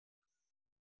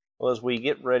Well, as we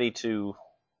get ready to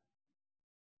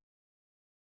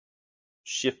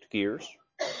shift gears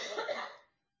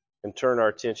and turn our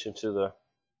attention to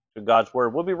God's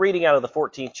Word, we'll be reading out of the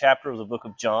 14th chapter of the book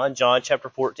of John, John chapter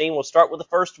 14. We'll start with the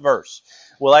first verse.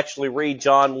 We'll actually read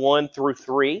John 1 through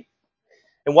 3.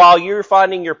 And while you're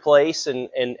finding your place and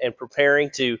preparing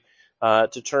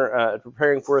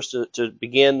preparing for us to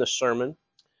begin the sermon,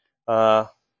 I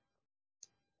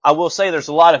will say there's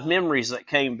a lot of memories that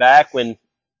came back when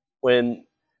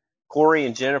Corey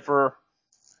and Jennifer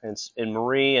and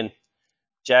Marie and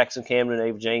Jackson, Camden, and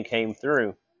Ava Jane came through.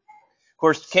 Of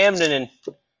course, Camden and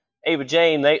Ava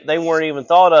Jane, they weren't even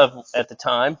thought of at the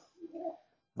time.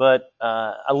 But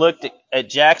I looked at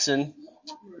Jackson,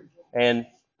 and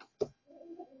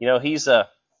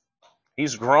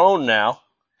he's grown now,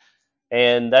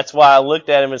 and that's why I looked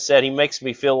at him and said he makes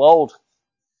me feel old.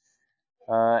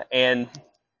 And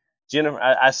Jennifer,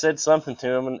 I said something to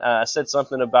him, and I said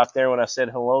something about there when I said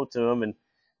hello to him, and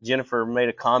Jennifer made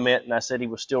a comment, and I said he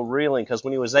was still reeling because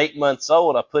when he was 8 months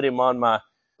old, I put him on my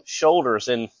shoulders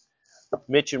in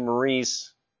Mitch and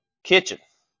Marie's kitchen.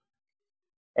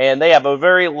 And they have a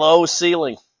very low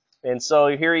ceiling. And so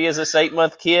here he is, this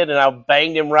 8-month kid, and I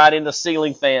banged him right in the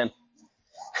ceiling fan.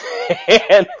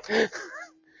 And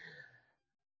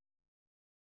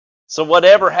so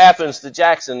whatever happens to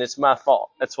Jackson, it's my fault.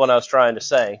 That's what I was trying to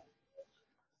say.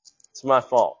 It's my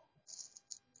fault.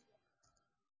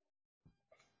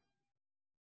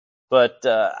 But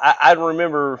I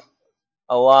remember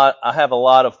a lot. I have a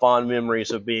lot of fond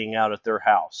memories of being out at their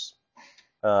house.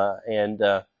 And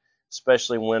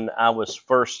especially when I was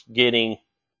first getting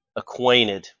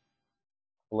acquainted,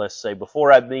 let's say,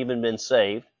 before I'd even been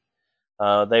saved.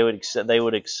 They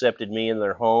would accepted me in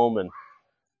their home,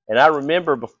 and I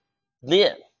remember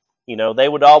then, they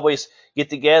would always get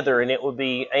together, and it would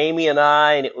be Amy and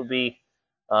I, and it would be,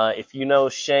 if you know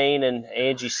Shane and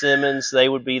Angie Simmons, they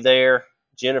would be there.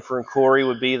 Jennifer and Corey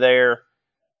would be there.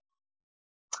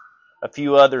 A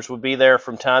few others would be there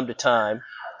from time to time.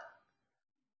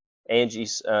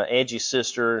 Angie's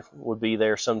sister would be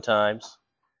there sometimes.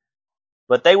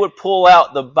 But they would pull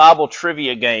out the Bible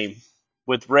trivia game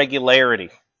with regularity.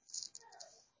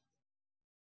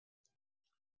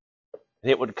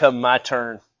 It would come my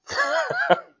turn.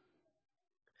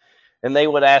 And they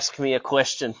would ask me a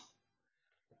question.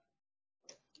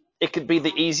 It could be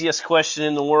the easiest question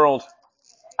in the world.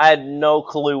 I had no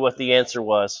clue what the answer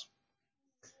was.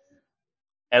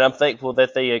 And I'm thankful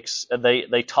that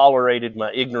they tolerated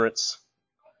my ignorance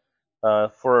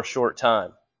for a short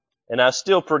time. And I was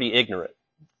still pretty ignorant.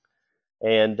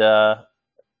 And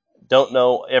don't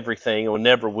know everything, or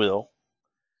never will.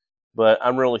 But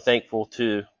I'm really thankful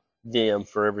to them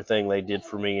for everything they did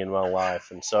for me in my life.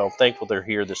 And so I'm thankful they're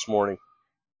here this morning.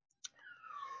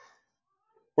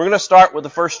 We're going to start with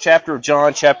the first chapter of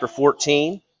John chapter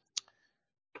 14.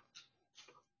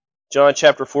 John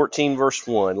chapter 14, verse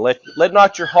 1. Let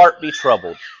not your heart be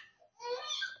troubled.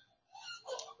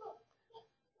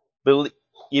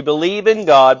 You believe in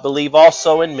God, believe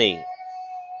also in me.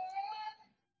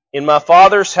 In my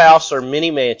Father's house are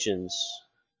many mansions.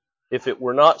 If it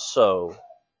were not so,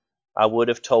 I would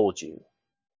have told you.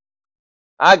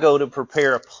 I go to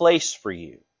prepare a place for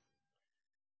you.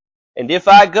 And if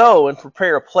I go and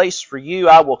prepare a place for you,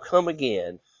 I will come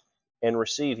again and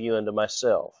receive you unto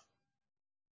myself,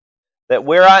 that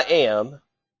where I am,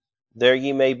 there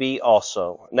ye may be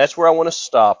also. And that's where I want to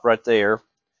stop right there.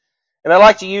 And I'd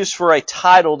like to use for a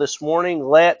title this morning,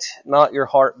 Let Not Your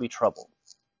Heart Be Troubled.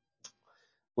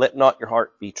 Let not your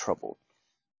heart be troubled.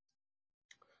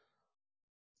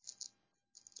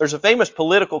 There's a famous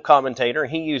political commentator,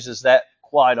 and he uses that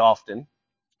quite often.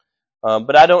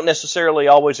 But I don't necessarily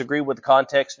always agree with the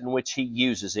context in which he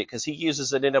uses it, because he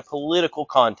uses it in a political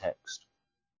context.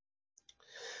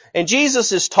 And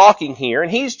Jesus is talking here,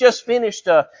 and he's just finished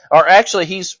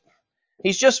he's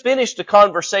just finished a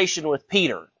conversation with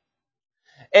Peter,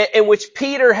 in which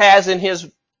Peter has, in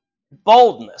his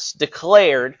boldness,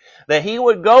 declared that he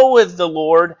would go with the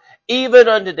Lord even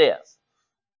unto death.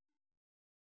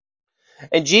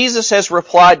 And Jesus has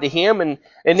replied to him, and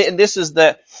this is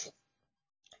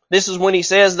when he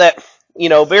says that,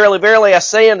 verily, verily, I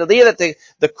say unto thee that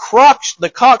the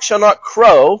cock shall not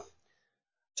crow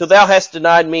till thou hast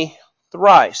denied me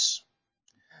thrice.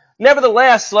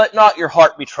 Nevertheless, let not your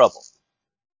heart be troubled.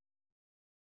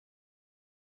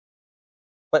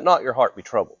 Let not your heart be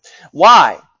troubled.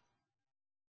 Why?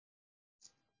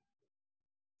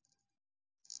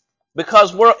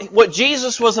 Because what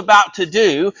Jesus was about to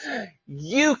do,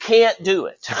 you can't do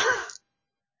it.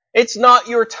 It's not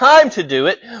your time to do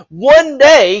it. One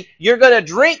day you're going to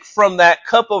drink from that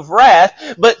cup of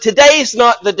wrath, but today's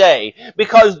not the day.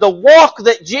 Because the walk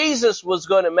that Jesus was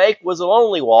going to make was a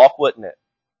lonely walk, wasn't it?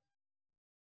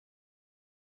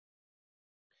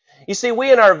 You see,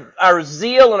 we in our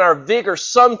zeal and our vigor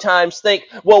sometimes think,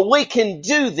 well, we can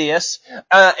do this,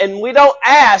 and we don't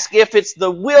ask if it's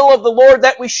the will of the Lord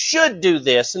that we should do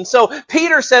this. And so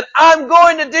Peter said, I'm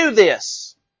going to do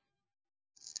this.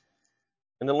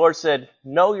 And the Lord said,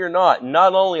 no, you're not.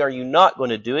 Not only are you not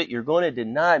going to do it, you're going to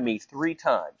deny me 3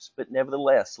 times. But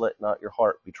nevertheless, let not your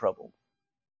heart be troubled.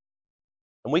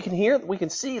 And we can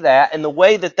see that in the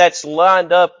way that that's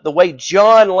lined up, the way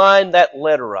John lined that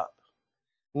letter up.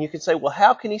 And you can say, well,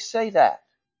 how can he say that?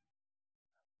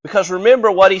 Because remember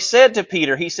what he said to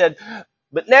Peter. He said,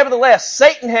 but nevertheless,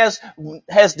 Satan has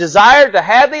desired to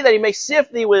have thee, that he may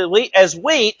sift thee as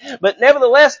wheat, but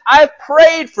nevertheless, I've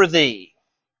prayed for thee.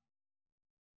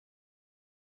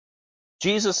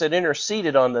 Jesus had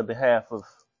interceded on the behalf of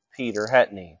Peter,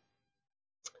 hadn't he?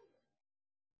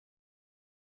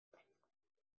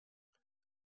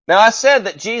 Now, I said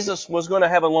that Jesus was going to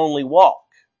have a lonely walk.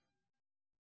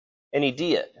 And he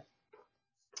did.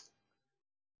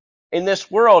 In this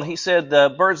world, he said,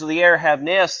 the birds of the air have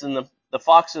nests, and the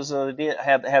foxes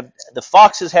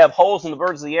have holes, and the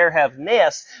birds of the air have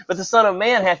nests, but the Son of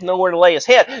Man hath nowhere to lay his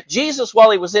head. Jesus,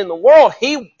 while he was in the world,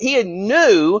 he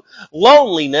knew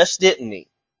loneliness, didn't he?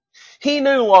 He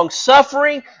knew long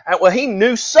suffering. Well, he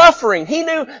knew suffering. He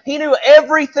knew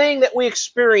everything that we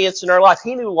experience in our life.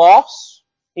 He knew loss.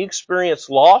 He experienced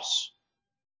loss.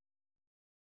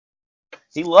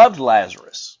 He loved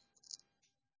Lazarus.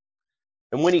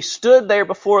 And when he stood there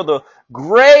before the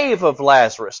grave of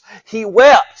Lazarus, he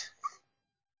wept.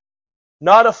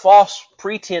 Not a false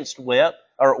pretense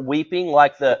weeping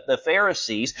like the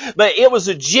Pharisees, but it was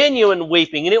a genuine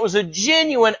weeping, and it was a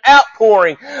genuine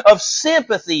outpouring of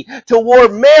sympathy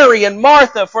toward Mary and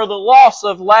Martha for the loss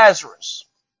of Lazarus.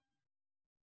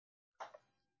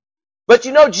 But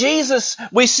you know, Jesus,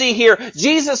 we see here,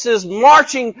 Jesus is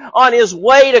marching on his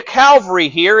way to Calvary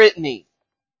here, isn't he?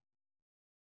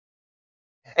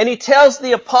 And he tells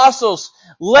the apostles,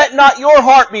 let not your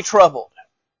heart be troubled.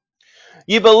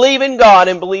 You believe in God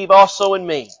and believe also in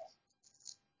me.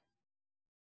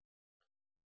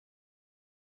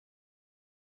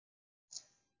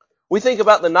 We think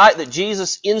about the night that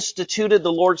Jesus instituted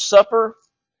the Lord's Supper,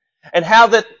 and how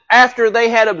that after they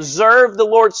had observed the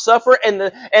Lord's Supper and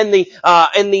the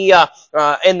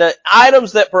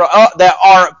items that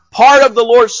are part of the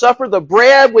Lord's Supper, the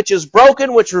bread which is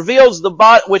broken, which reveals the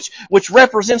body, which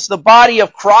represents the body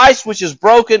of Christ, which is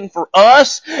broken for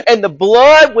us, and the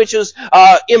blood which is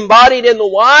embodied in the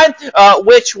wine,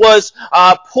 which was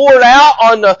poured out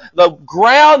on the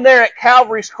ground there at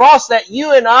Calvary's cross, that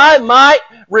you and I might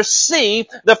receive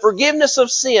the forgiveness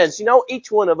of sins. You know,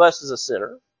 each one of us is a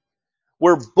sinner.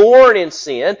 We're born in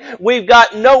sin. We've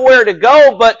got nowhere to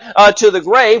go but to the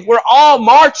grave. We're all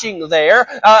marching there,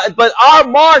 but our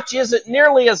march isn't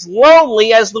nearly as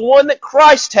lonely as the one that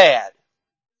Christ had.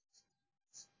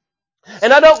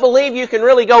 And I don't believe you can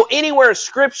really go anywhere in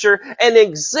Scripture and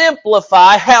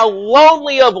exemplify how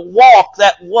lonely of a walk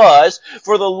that was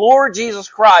for the Lord Jesus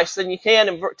Christ than you can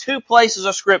in 2 places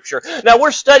of Scripture. Now,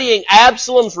 we're studying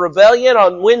Absalom's rebellion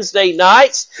on Wednesday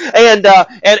nights, and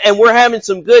we're having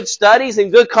some good studies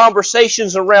and good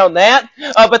conversations around that.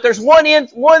 But there's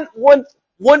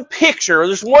one picture,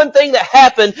 there's one thing that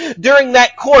happened during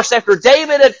that course after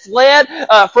David had fled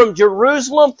from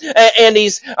Jerusalem and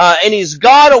he's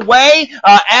gone away.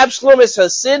 Absalom has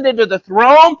ascended to the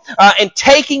throne and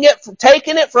taking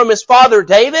it from his father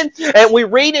David. And we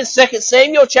read in 2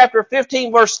 Samuel chapter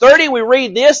 15 verse 30, we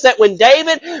read this, that when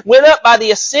David went up by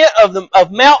the ascent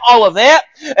of Mount Olivet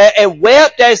and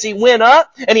wept as he went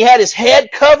up, and he had his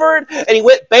head covered and he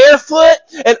went barefoot,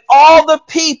 and all the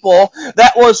people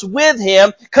that was with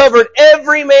him covered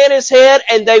every man his head,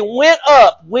 and they went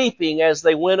up weeping as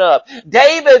they went up.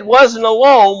 David wasn't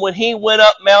alone when he went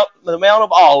up the Mount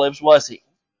of Olives, was he?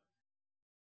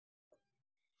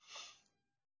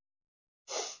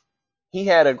 He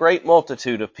had a great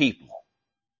multitude of people.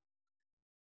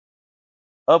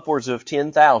 Upwards of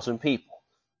 10,000 people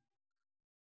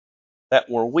that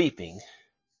were weeping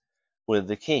with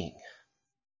the king.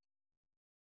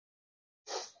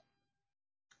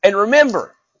 And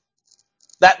remember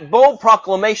that bold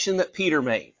proclamation that Peter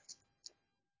made.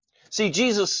 See,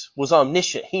 Jesus was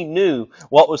omniscient. He knew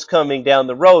what was coming down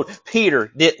the road.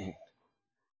 Peter didn't.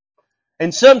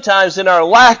 And sometimes in our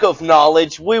lack of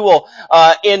knowledge, we will,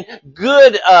 in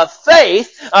good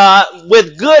faith,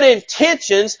 with good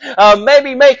intentions,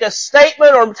 maybe make a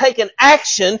statement or take an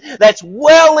action that's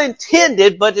well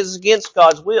intended, but is against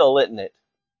God's will, isn't it?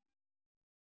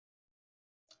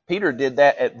 Peter did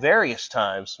that at various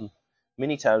times.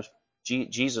 Many times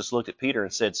Jesus looked at Peter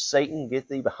and said, "Satan, get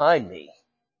thee behind me."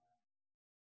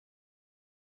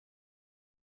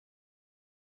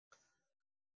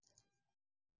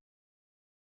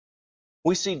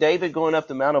 We see David going up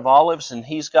the Mount of Olives, and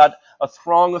he's got a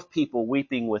throng of people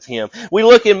weeping with him. We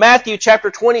look in Matthew chapter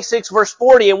 26, verse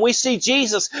 40, and we see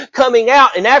Jesus coming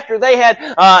out. And after they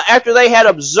had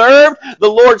observed the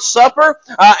Lord's Supper,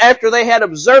 after they had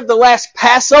observed the last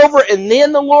Passover, and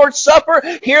then the Lord's Supper,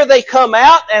 here they come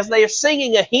out as they are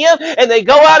singing a hymn, and they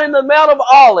go out in the Mount of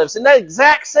Olives, in that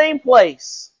exact same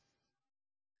place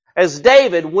as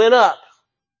David went up.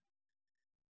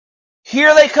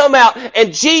 Here they come out,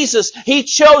 and Jesus, He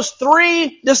chose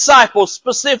 3 disciples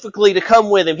specifically to come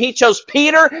with Him. He chose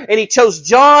Peter, and He chose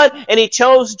John, and He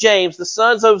chose James, the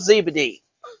sons of Zebedee.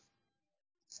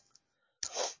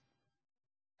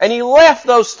 And He left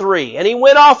those 3, and He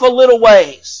went off a little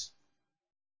ways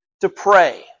to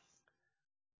pray.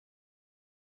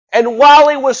 And while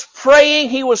He was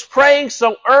praying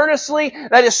so earnestly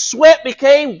that His sweat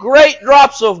became great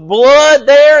drops of blood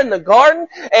there in the garden.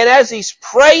 And as He's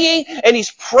praying, and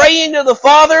He's praying to the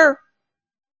Father,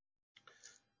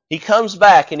 He comes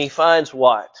back and He finds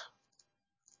what?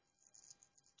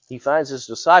 He finds His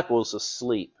disciples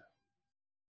asleep.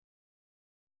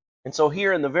 And so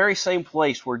here in the very same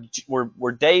place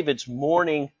where David's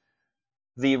mourning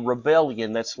the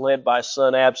rebellion that's led by his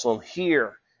son Absalom,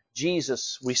 here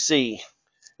Jesus, we see,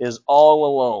 is all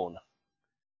alone.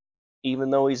 Even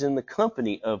though He's in the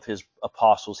company of His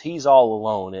apostles, He's all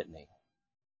alone, isn't He?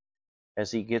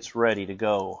 As He gets ready to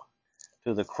go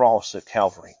to the cross at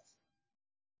Calvary.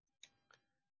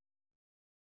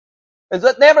 And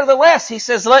nevertheless, He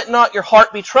says, "Let not your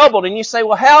heart be troubled." And you say,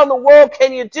 well, how in the world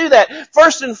can you do that?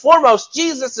 First and foremost,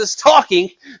 Jesus is talking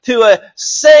to a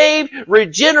saved,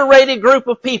 regenerated group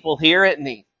of people here, isn't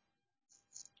He?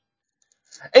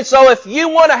 And so if you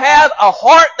want to have a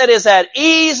heart that is at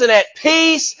ease and at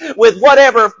peace with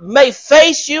whatever may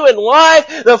face you in life,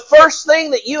 the first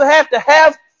thing that you have to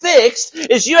have fixed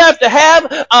is you have to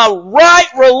have a right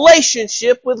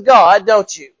relationship with God,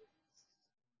 don't you?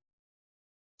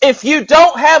 If you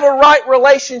don't have a right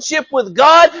relationship with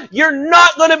God, you're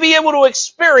not going to be able to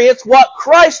experience what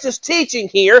Christ is teaching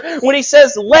here when He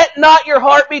says, "Let not your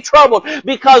heart be troubled."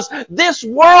 Because this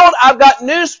world, I've got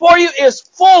news for you, is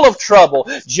full of trouble.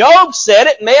 Job said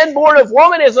it, man born of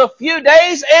woman is a few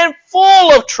days and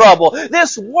full of trouble.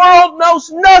 This world knows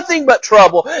nothing but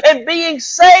trouble. And being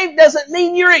saved doesn't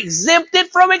mean you're exempted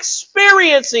from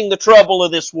experiencing the trouble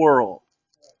of this world.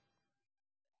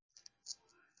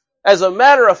 As a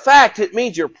matter of fact, it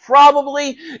means you're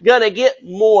probably going to get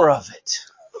more of it.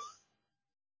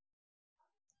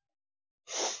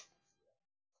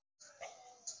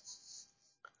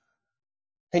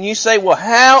 And you say, well,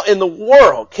 how in the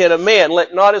world can a man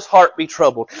let not his heart be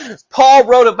troubled? Paul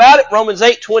wrote about it, Romans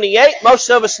 8:28. Most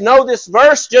of us know this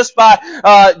verse just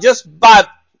by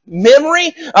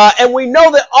memory. And we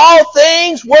know that all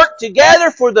things work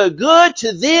together for the good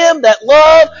to them that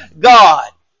love God.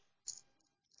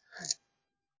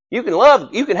 You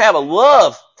can have a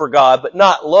love for God, but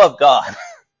not love God.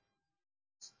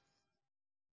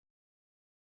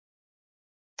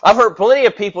 I've heard plenty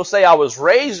of people say I was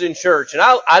raised in church and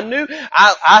I knew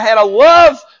I had a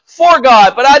love for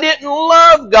God, but I didn't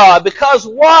love God. Because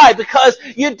why? Because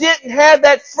you didn't have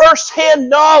that first-hand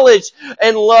knowledge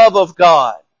and love of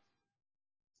God.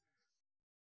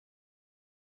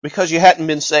 Because you hadn't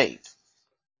been saved.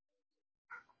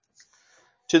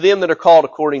 To them that are called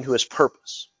according to His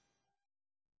purpose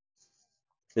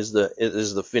is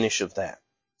the finish of that.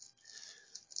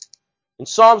 In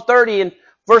Psalm 30 and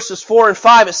verses 4 and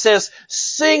 5 it says,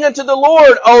 "Sing unto the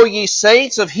Lord, O ye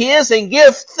saints of His, and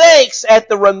give thanks at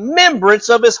the remembrance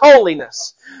of His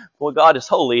holiness." Boy, God is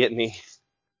holy, isn't He?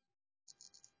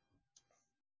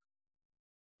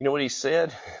 You know what He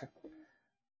said?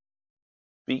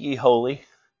 "Be ye holy,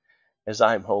 as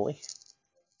I am holy."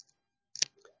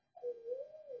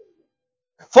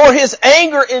 For His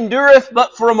anger endureth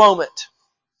but for a moment.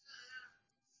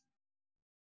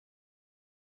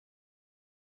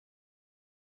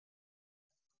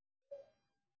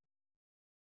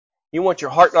 You want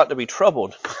your heart not to be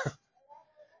troubled.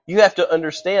 You have to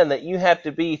understand that you have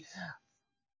to be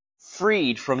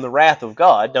freed from the wrath of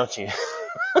God, don't you?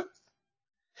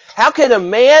 How can a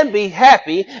man be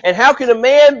happy? And how can a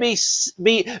man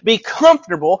be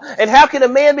comfortable? And how can a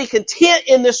man be content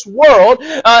in this world?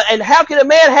 And how can a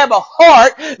man have a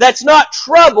heart that's not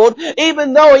troubled,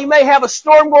 even though he may have a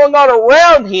storm going on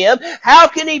around him? How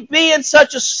can he be in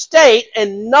such a state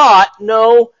and not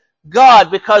know God?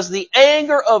 Because the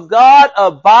anger of God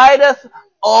abideth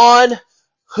on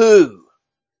who?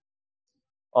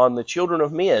 On the children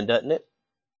of men, doesn't it?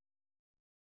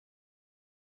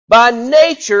 By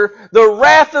nature, the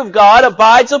wrath of God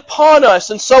abides upon us.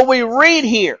 And so we read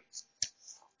here.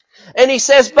 And he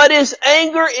says, but his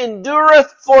anger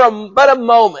endureth but a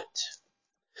moment.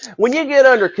 When you get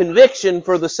under conviction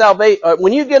for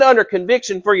when you get under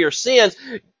conviction for your sins,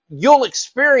 you'll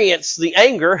experience the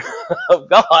anger of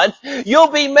God.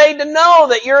 You'll be made to know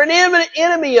that you're an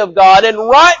enemy of God, and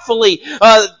rightfully,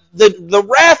 the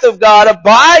wrath of God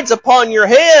abides upon your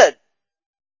head.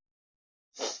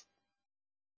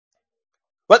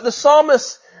 But the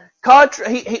psalmist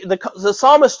the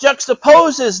psalmist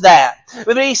juxtaposes that.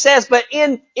 But he says, but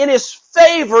in his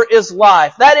favor is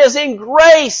life. That is, in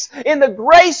grace, in the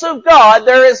grace of God,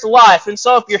 there is life. And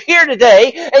so if you're here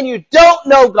today and you don't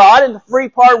know God and the free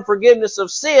pardon and forgiveness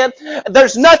of sin,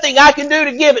 there's nothing I can do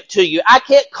to give it to you. I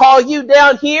can't call you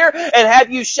down here and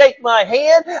have you shake my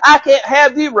hand. I can't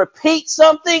have you repeat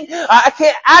something.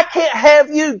 I can't have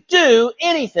you do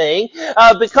anything,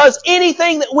 because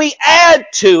anything that we add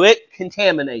to it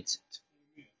contaminates it.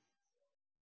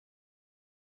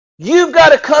 You've got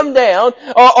to come down,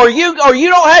 or you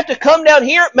don't have to come down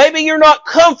here. Maybe you're not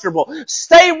comfortable.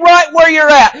 Stay right where you're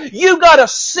at. You've got to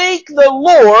seek the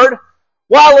Lord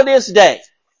while it is day.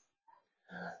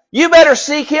 You better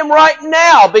seek Him right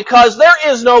now, because there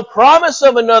is no promise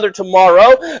of another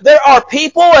tomorrow. There are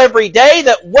people every day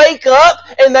that wake up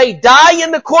and they die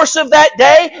in the course of that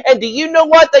day. And do you know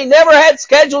what they never had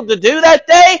scheduled to do that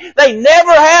day? They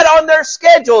never had on their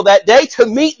schedule that day to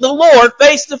meet the Lord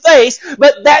face to face.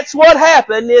 But that's what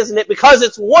happened, isn't it? Because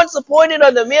it's once appointed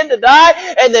unto men to die,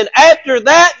 and then after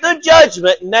that, the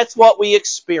judgment. And that's what we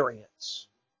experience.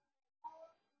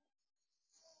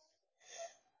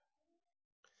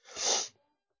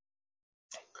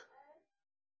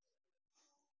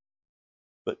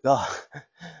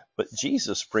 But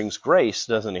Jesus brings grace,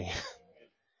 doesn't He?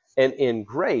 And in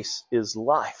grace is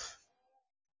life.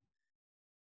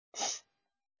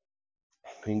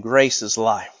 In grace is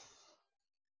life.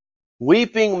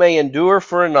 Weeping may endure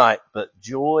for a night, but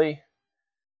joy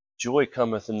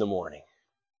cometh in the morning.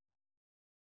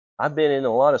 I've been in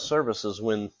a lot of services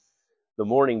when the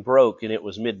morning broke and it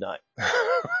was midnight.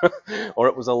 Or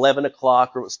it was 11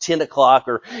 o'clock, or it was 10 o'clock,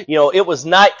 or, it was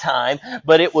nighttime,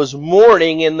 but it was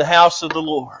morning in the house of the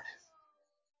Lord.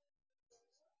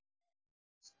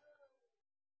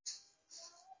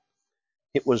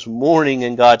 It was morning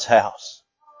in God's house.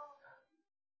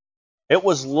 It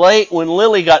was late when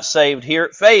Lily got saved here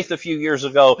at Faith a few years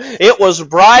ago. It was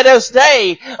bright as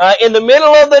day in the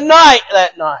middle of the night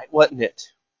that night, wasn't it?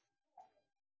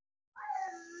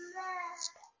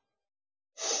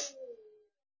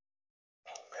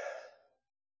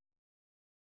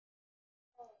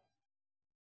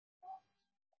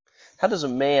 How does a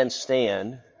man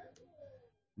stand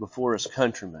before his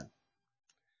countrymen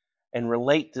and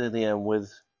relate to them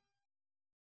with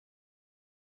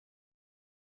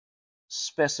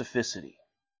specificity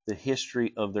the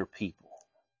history of their people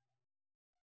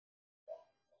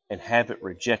and have it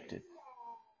rejected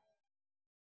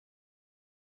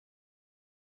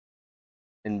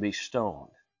and be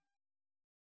stoned,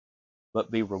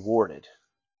 but be rewarded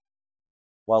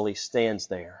while he stands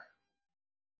there?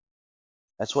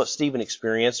 That's what Stephen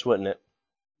experienced, wasn't it?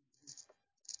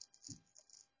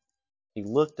 He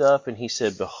looked up and he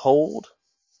said, behold,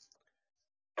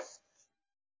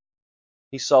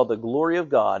 he saw the glory of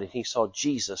God, and he saw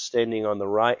Jesus standing on the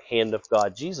right hand of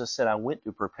God. Jesus said, I went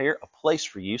to prepare a place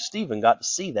for you. Stephen got to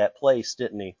see that place,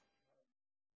 didn't he?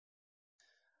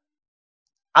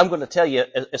 I'm going to tell you,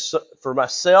 for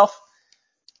myself,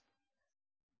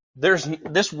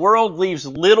 this world leaves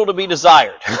little to be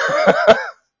desired.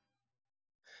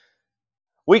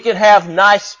 We can have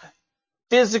nice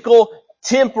physical,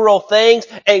 temporal things,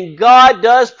 and God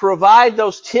does provide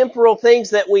those temporal things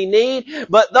that we need,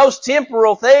 but those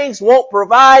temporal things won't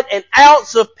provide an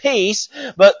ounce of peace,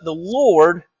 but the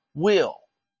Lord will.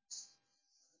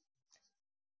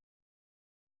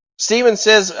 Stephen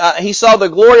says he saw the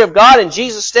glory of God and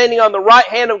Jesus standing on the right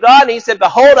hand of God, and he said,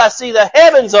 behold, I see the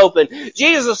heavens open.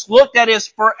 Jesus looked at his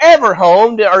forever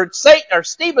home, or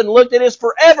Stephen looked at his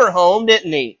forever home,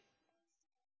 didn't he?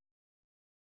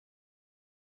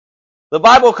 The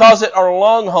Bible calls it our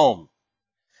long home.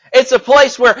 It's a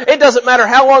place where it doesn't matter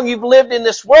how long you've lived in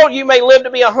this world. You may live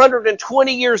to be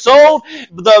 120 years old.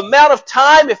 The amount of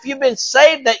time, if you've been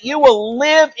saved, that you will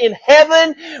live in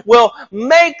heaven will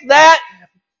make that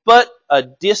but a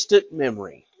distant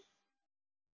memory.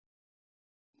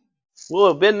 We'll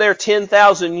have been there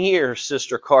 10,000 years,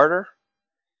 Sister Carter.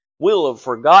 We'll have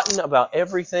forgotten about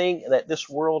everything that this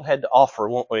world had to offer,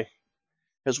 won't we?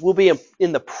 Because we'll be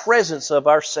in the presence of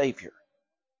our Savior.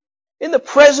 In the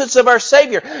presence of our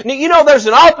Savior. Now, you know, there's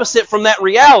an opposite from that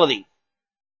reality.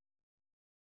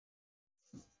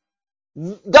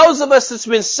 Those of us that's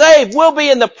been saved will be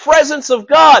in the presence of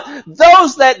God.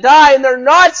 Those that die and they're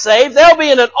not saved, they'll be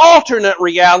in an alternate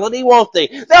reality, won't they?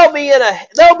 They'll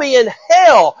be in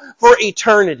hell for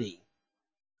eternity.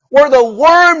 Where the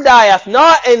worm dieth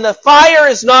not and the fire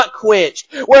is not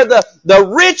quenched. Where the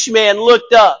rich man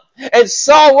looked up and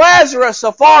saw Lazarus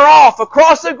afar off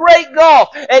across a great gulf.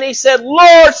 And he said,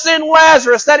 Lord, send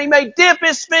Lazarus that he may dip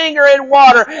his finger in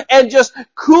water and just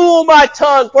cool my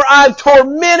tongue, for I'm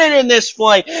tormented in this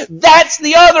flame. That's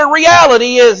the other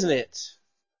reality, isn't it?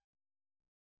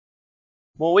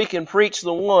 Well, we can preach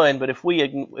the one, but if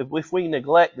we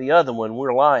neglect the other one,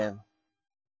 we're lying.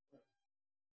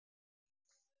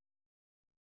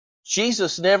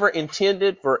 Jesus never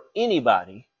intended for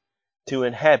anybody to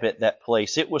inhabit that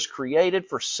place. It was created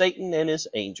for Satan and his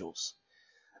angels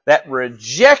that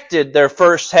rejected their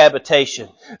first habitation.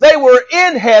 They were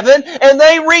in heaven and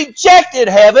they rejected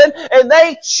heaven and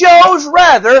they chose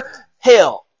rather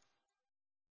hell.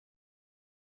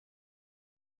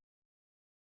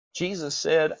 Jesus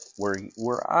said,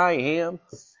 where I am,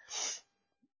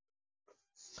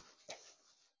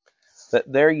 that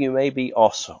there you may be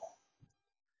also.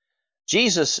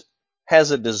 Jesus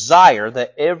has a desire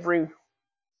that every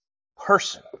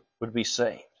person would be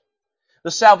saved.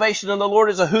 The salvation of the Lord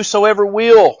is a whosoever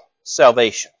will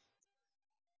salvation.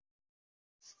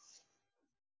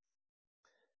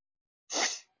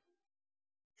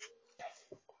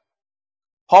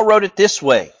 Paul wrote it this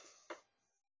way.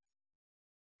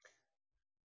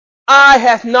 Eye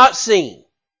hath not seen,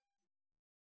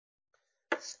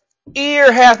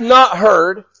 ear hath not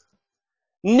heard,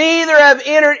 neither have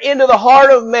entered into the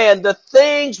heart of man the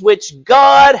things which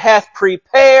God hath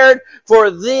prepared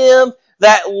for them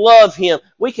that love Him.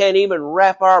 We can't even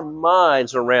wrap our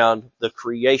minds around the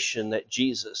creation that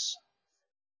Jesus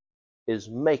is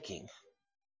making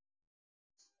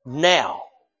now.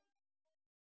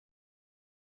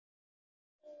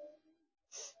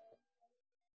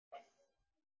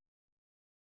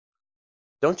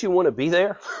 Don't you want to be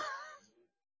there?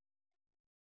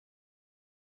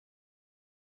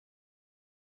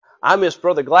 I miss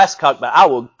Brother Glasscock, but I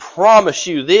will promise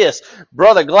you this.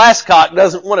 Brother Glasscock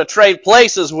doesn't want to trade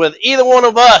places with either one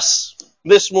of us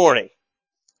this morning.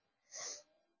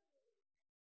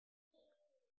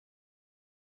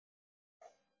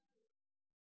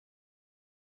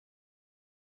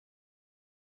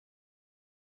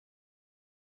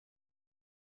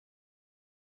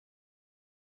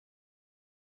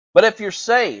 But if you're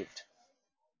saved,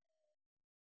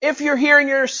 if you're here and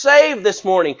you're saved this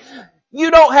morning,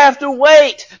 you don't have to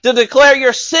wait to declare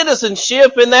your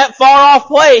citizenship in that far-off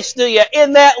place, do you?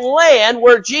 In that land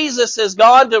where Jesus has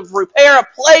gone to prepare a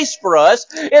place for us,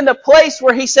 in the place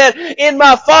where He said, in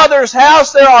my Father's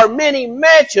house there are many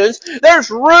mansions. There's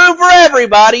room for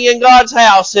everybody in God's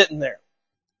house sitting there.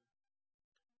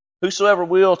 Whosoever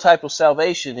will type of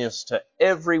salvation is to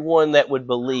everyone that would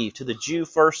believe, to the Jew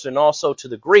first and also to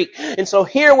the Greek. And so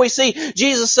here we see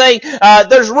Jesus saying,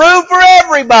 there's room for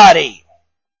everybody.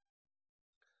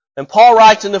 And Paul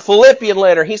writes in the Philippian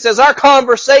letter, he says, our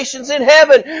conversation's in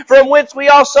heaven, from whence we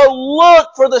also look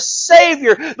for the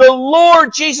Savior, the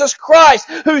Lord Jesus Christ,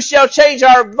 who shall change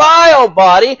our vile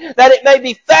body, that it may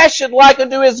be fashioned like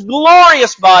unto His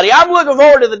glorious body. I'm looking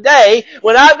forward to the day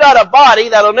when I've got a body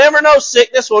that'll never know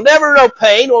sickness, will never know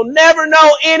pain, will never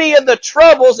know any of the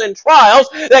troubles and trials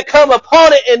that come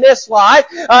upon it in this life.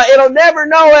 It'll never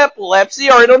know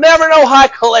epilepsy, or it'll never know high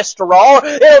cholesterol, or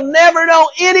it'll never know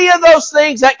any of those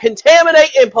things that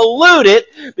contaminate and pollute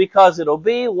it, because it'll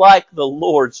be like the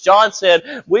Lord's. John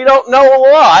said, we don't know a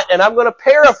lot, and I'm going to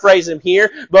paraphrase him here,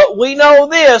 but we know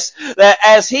this, that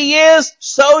as He is,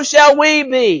 so shall we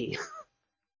be.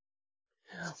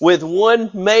 With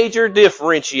one major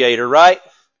differentiator, right?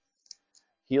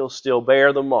 He'll still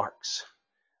bear the marks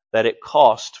that it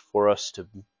cost for us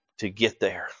to get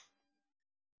there.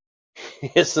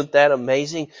 Isn't that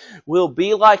amazing? We'll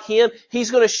be like Him. He's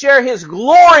going to share His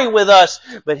glory with us,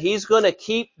 but He's going to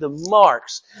keep the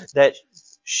marks that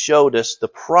showed us the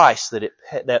price that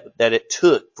it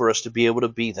took for us to be able to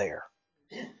be there.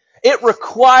 It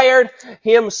required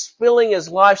Him spilling His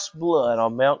life's blood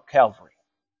on Mount Calvary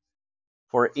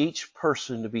for each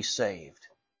person to be saved.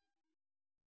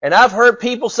 And I've heard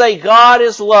people say God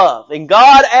is love, and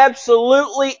God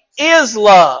absolutely is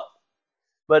love.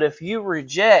 But if you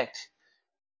reject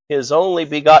His only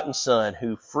begotten Son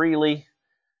who freely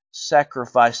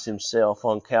sacrificed Himself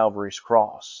on Calvary's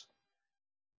cross,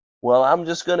 well, I'm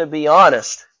just going to be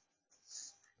honest.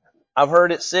 I've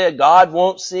heard it said God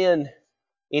won't send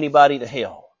anybody to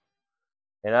hell.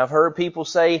 And I've heard people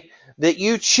say that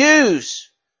you choose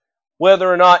whether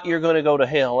or not you're going to go to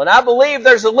hell. And I believe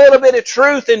there's a little bit of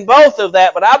truth in both of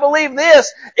that, but I believe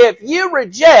this: if you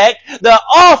reject the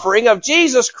offering of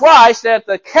Jesus Christ at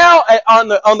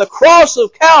on the cross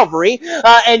of Calvary,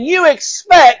 and you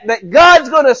expect that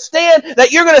that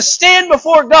you're going to stand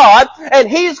before God, and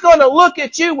He's going to look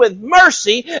at you with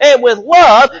mercy and with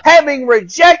love, having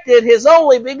rejected His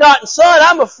only begotten Son,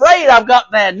 I'm afraid I've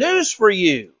got bad news for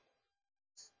you.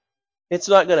 It's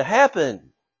not going to happen.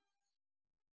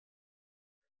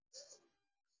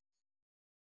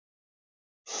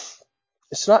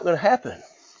 It's not going to happen.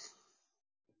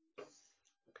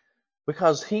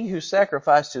 Because He who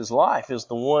sacrificed His life is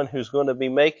the one who's going to be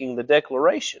making the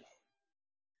declaration.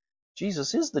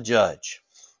 Jesus is the judge.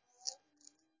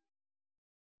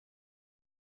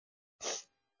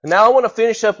 Now I want to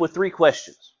finish up with 3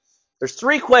 questions. There's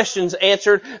 3 questions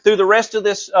answered through the rest of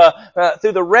this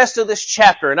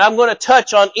chapter, and I'm going to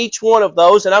touch on each one of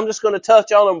those, and I'm just going to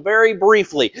touch on them very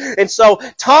briefly. And so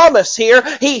Thomas here,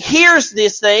 he hears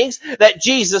these things that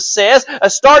Jesus says,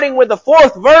 starting with the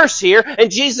 4th verse here, and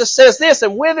Jesus says this: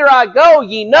 "And whither I go,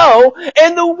 ye know,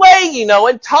 and the way ye know."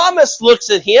 And Thomas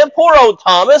looks at Him, poor old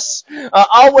Thomas,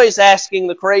 always asking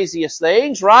the craziest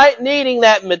things, right? Needing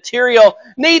that material,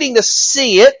 needing to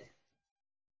see it.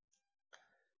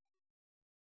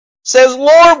 Says,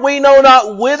 "Lord, we know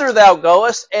not whither thou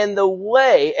goest, and the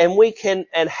way,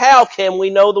 and how can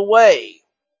we know the way?"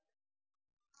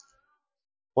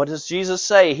 What does Jesus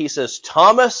say? He says,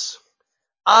 "Thomas,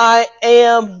 I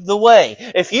am the way."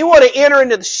 If you want to enter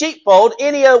into the sheepfold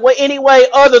any way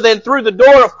other than through the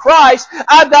door of Christ,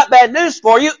 I've got bad news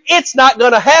for you. It's not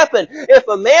going to happen. If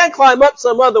a man climb up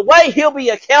some other way, he'll be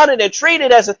accounted and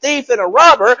treated as a thief and a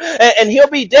robber, and he'll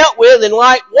be dealt with in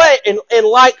like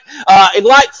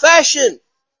fashion.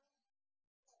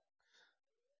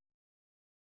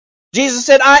 Jesus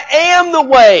said, "I am the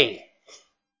way.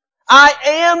 I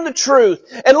am the truth."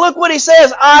 And look what He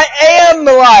says, "I am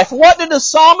the life." What did the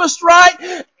psalmist write?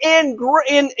 In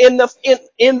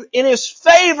His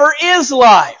favor is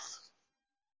life.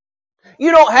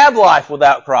 You don't have life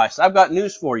without Christ. I've got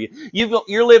news for you.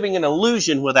 You're living an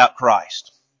illusion without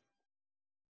Christ.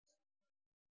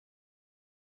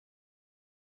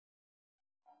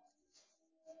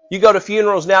 You go to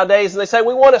funerals nowadays and they say,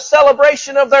 "We want a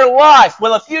celebration of their life."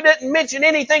 Well, if you didn't mention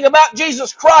anything about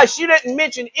Jesus Christ, you didn't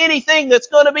mention anything that's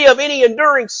going to be of any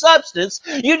enduring substance.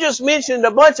 You just mentioned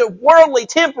a bunch of worldly,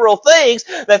 temporal things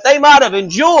that they might have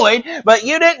enjoyed, but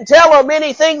you didn't tell them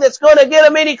anything that's going to get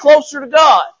them any closer to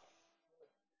God.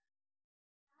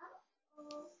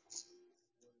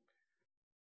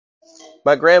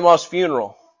 My grandma's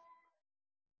funeral,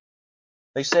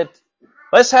 they said,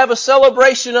 "Let's have a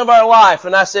celebration of our life."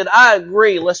 And I said, "I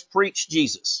agree, let's preach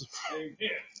Jesus."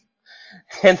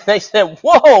 And they said,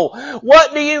 "Whoa,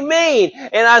 what do you mean?"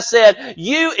 And I said,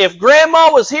 if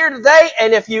Grandma was here today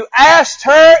and if you asked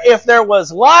her if there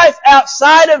was life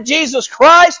outside of Jesus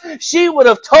Christ, she would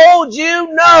have told you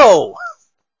no.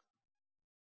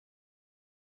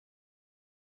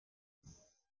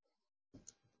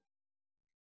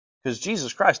 Because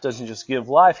Jesus Christ doesn't just give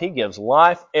life, He gives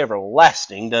life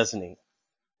everlasting, doesn't He?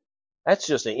 That's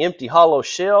just an empty, hollow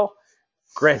shell.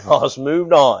 Grandma's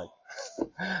moved on.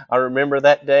 I remember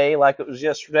that day like it was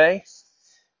yesterday.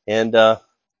 And I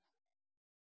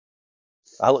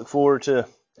look forward to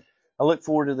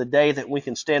the day that we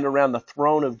can stand around the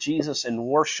throne of Jesus and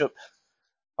worship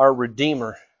our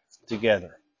Redeemer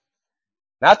together.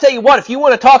 Now I'll tell you what, if you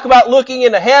want to talk about looking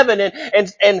into heaven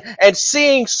and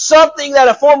seeing something that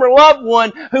a former loved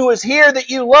one who was here that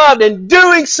you loved and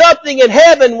doing something in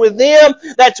heaven with them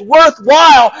that's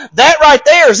worthwhile, that right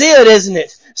there is it, isn't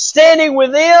it? Standing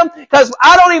with them, because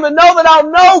I don't even know that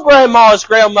I'll know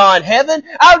grandma in heaven.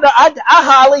 I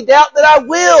highly doubt that I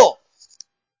will.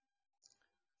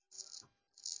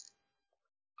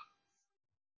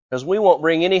 Because we won't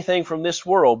bring anything from this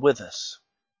world with us.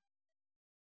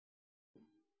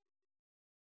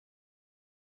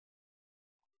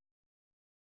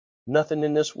 Nothing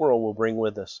in this world will bring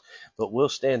with us, but we'll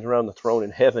stand around the throne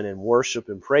in heaven and worship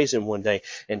and praise Him one day.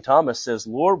 And Thomas says,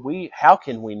 Lord, how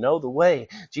can we know the way?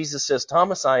 Jesus says,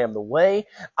 Thomas, I am the way,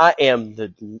 I am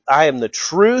the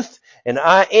truth, and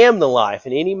I am the life.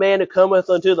 And any man who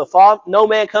cometh unto the Father, no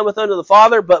man cometh unto the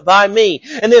Father but by me.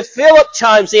 And then Philip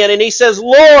chimes in and he says,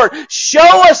 Lord,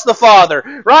 show us the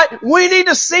Father, right? We need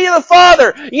to see the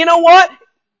Father. You know what?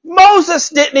 Moses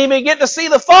didn't even get to see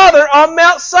the Father on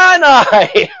Mount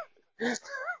Sinai.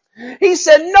 He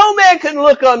said, no man can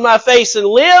look on my face and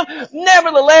live.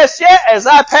 Nevertheless, yet, as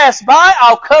I pass by,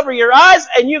 I'll cover your eyes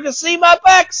and you can see my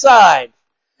backside.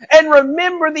 And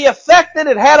remember the effect that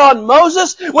it had on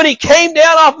Moses when he came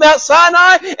down off Mount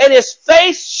Sinai and his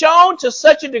face shone to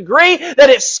such a degree that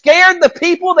it scared the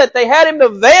people that they had him to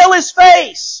veil his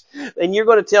face. And you're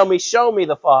going to tell me, show me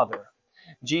the Father.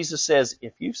 Jesus says,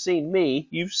 if you've seen me,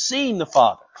 you've seen the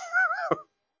Father.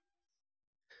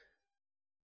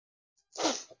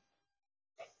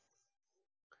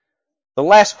 The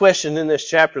last question in this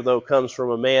chapter, though, comes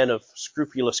from a man of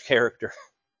scrupulous character.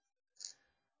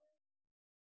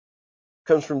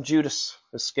 Comes from Judas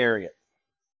Iscariot.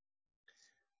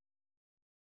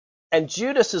 And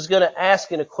Judas is going to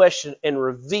ask in a question and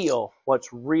reveal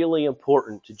what's really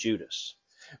important to Judas.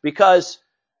 Because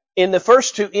in the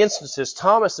first two instances,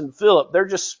 Thomas and Philip, they're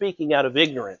just speaking out of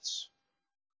ignorance.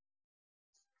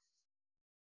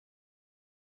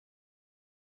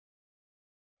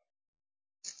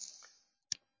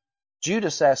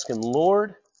 Judas asked him,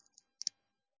 Lord,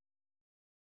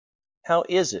 how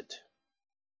is it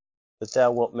that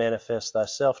thou wilt manifest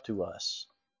thyself to us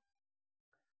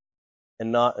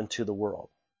and not unto the world?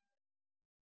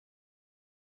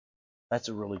 That's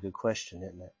a really good question,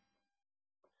 isn't it?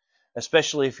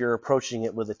 Especially if you're approaching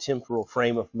it with a temporal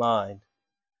frame of mind.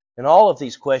 And all of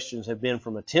these questions have been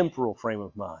from a temporal frame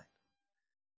of mind.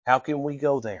 How can we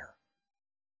go there?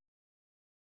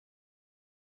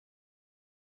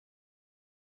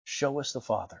 Show us the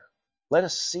Father. Let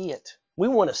us see it. We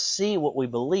want to see what we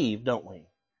believe, don't we?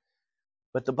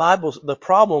 But the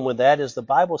problem with that is the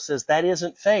Bible says that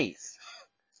isn't faith.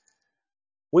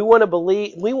 We want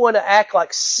to act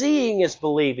like seeing is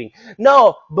believing.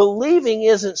 No, believing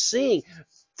isn't seeing.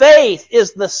 Faith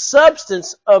is the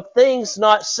substance of things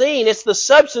not seen. It's the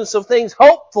substance of things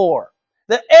hoped for.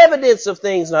 The evidence of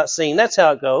things not seen. That's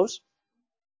how it goes.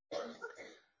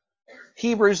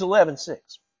 Hebrews 11:6.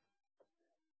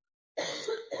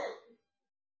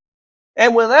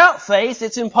 And without faith,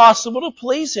 it's impossible to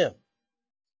please Him.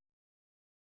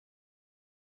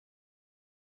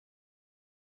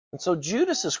 And so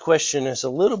Judas's question is a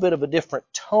little bit of a different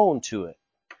tone to it.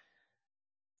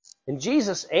 And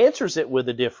Jesus answers it with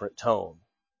a different tone.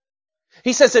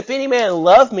 He says, if any man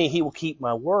love me, he will keep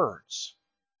my words.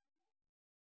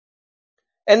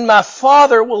 And my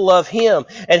Father will love him,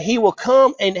 and he will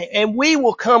come, and we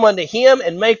will come unto him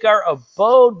and make our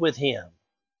abode with him.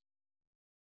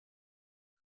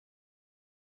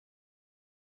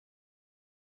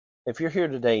 If you're here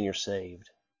today and you're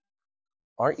saved,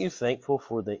 aren't you thankful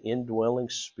for the indwelling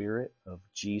Spirit of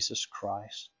Jesus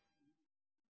Christ?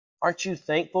 Aren't you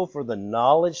thankful for the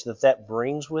knowledge that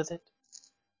brings with it?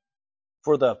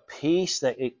 For the peace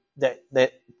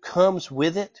that comes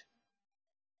with it?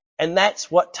 And that's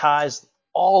what ties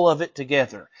all of it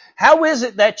together. How is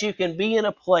it that you can be in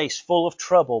a place full of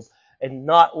trouble and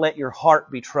not let your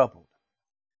heart be troubled?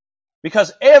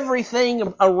 Because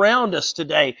everything around us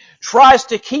today tries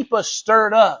to keep us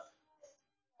stirred up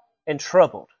and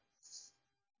troubled.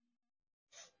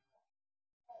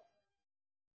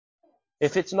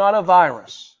 If it's not a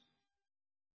virus,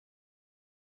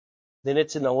 then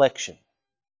it's an election.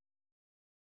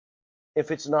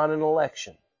 If it's not an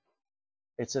election,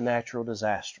 it's a natural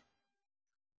disaster.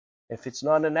 If it's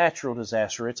not a natural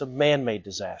disaster, it's a man-made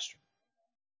disaster.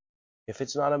 If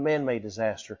it's not a man-made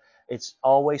disaster, it's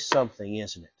always something,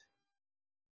 isn't it?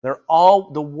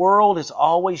 The world is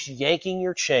always yanking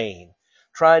your chain,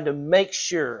 trying to make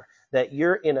sure that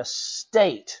you're in a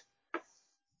state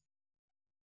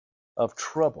of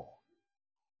trouble.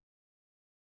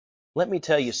 Let me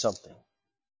tell you something.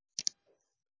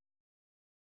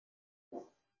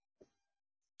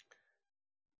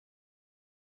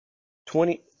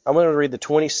 I'm going to read the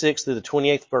 26th through the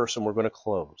 28th verse and we're going to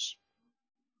close.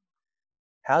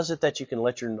 How is it that you can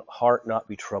let your heart not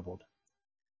be troubled?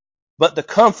 But the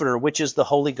Comforter, which is the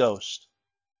Holy Ghost.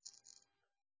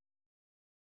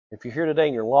 If you're here today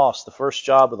and you're lost, the first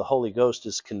job of the Holy Ghost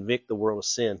is to convict the world of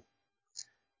sin.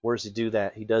 Where does He do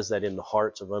that? He does that in the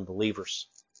hearts of unbelievers.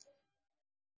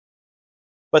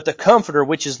 But the Comforter,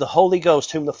 which is the Holy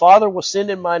Ghost, whom the Father will send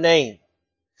in my name,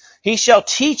 He shall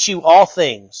teach you all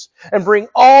things, and bring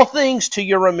all things to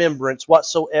your remembrance,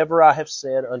 whatsoever I have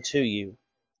said unto you.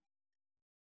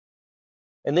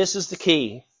 And this is the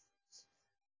key.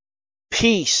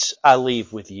 Peace I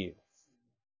leave with you.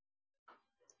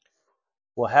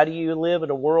 Well, how do you live in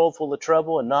a world full of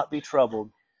trouble and not be troubled?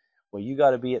 Well, you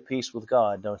got to be at peace with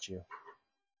God, don't you?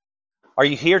 Are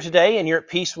you here today and you're at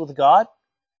peace with God?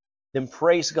 Then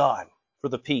praise God for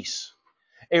the peace.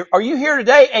 Are you here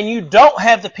today and you don't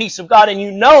have the peace of God and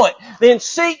you know it? Then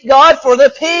seek God for the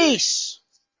peace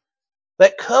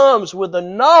that comes with the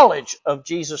knowledge of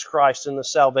Jesus Christ and the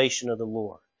salvation of the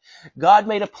Lord. God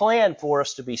made a plan for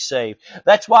us to be saved.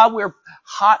 That's why we're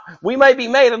hot. We may be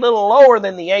made a little lower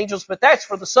than the angels, but that's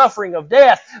for the suffering of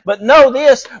death. But know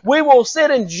this, we will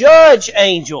sit and judge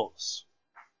angels.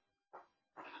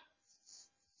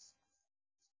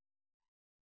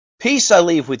 Peace I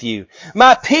leave with you.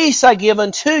 My peace I give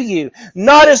unto you.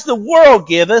 Not as the world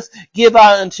giveth, give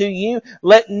I unto you.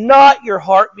 Let not your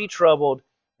heart be troubled,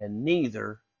 and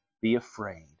neither be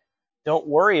afraid. Don't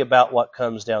worry about what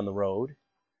comes down the road.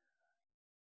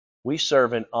 We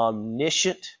serve an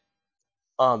omniscient,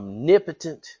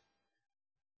 omnipotent,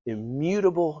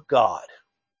 immutable God.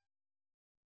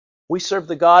 We serve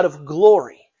the God of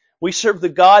glory. We serve the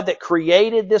God that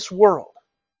created this world.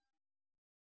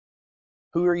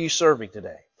 Who are you serving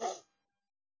today?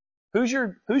 Who's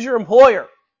your employer?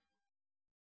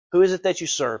 Who is it that you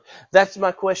serve? That's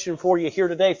my question for you here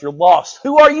today if you're lost.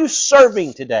 Who are you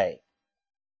serving today?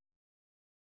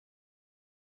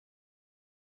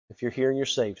 If you're here and you're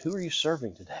saved, who are you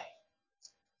serving today?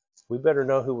 We better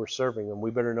know who we're serving and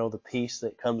we better know the peace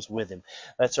that comes with Him.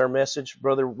 That's our message.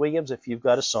 Brother Williams, if you've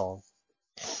got a song.